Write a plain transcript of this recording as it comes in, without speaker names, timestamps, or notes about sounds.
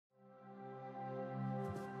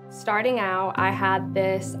Starting out, I had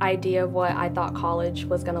this idea of what I thought college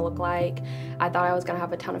was gonna look like. I thought I was gonna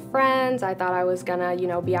have a ton of friends. I thought I was gonna,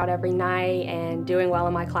 be out every night and doing well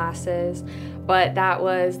in my classes. But that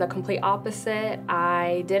was the complete opposite.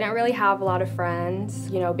 I didn't really have a lot of friends.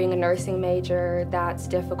 Being a nursing major, that's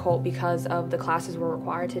difficult because of the classes we're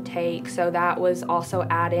required to take. So that was also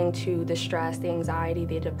adding to the stress, the anxiety,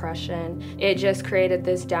 the depression. It just created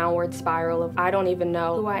this downward spiral of I don't even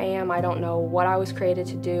know who I am. I don't know what I was created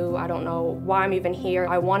to do. I don't know why I'm even here.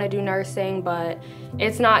 I want to do nursing, but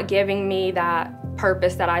it's not giving me that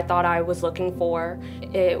purpose that I thought I was looking for.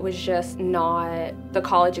 It was just not the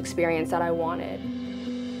college experience that I wanted.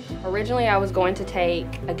 Originally, I was going to take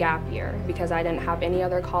a gap year because I didn't have any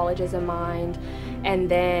other colleges in mind.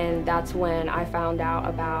 And then that's when I found out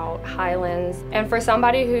about Highlands. And for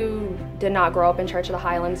somebody who did not grow up in Church of the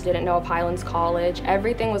Highlands, didn't know of Highlands College,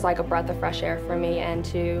 everything was like a breath of fresh air for me. And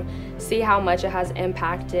to see how much it has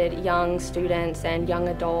impacted young students and young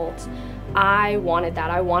adults, I wanted that.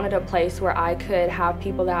 I wanted a place where I could have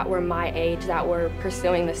people that were my age, that were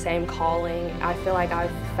pursuing the same calling. I feel like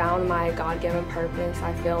I've found my God-given purpose.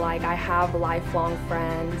 I feel like I have lifelong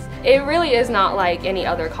friends. It really is not like any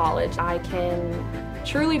other college. I can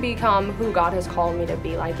truly become who God has called me to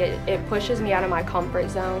be. Like it pushes me out of my comfort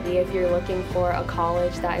zone. If you're looking for a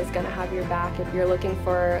college that is going to have your back, if you're looking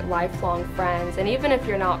for lifelong friends, and even if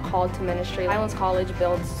you're not called to ministry, Highlands College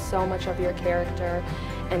builds so much of your character,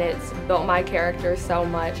 and it's built my character so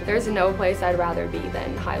much. There's no place I'd rather be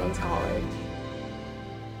than Highlands College.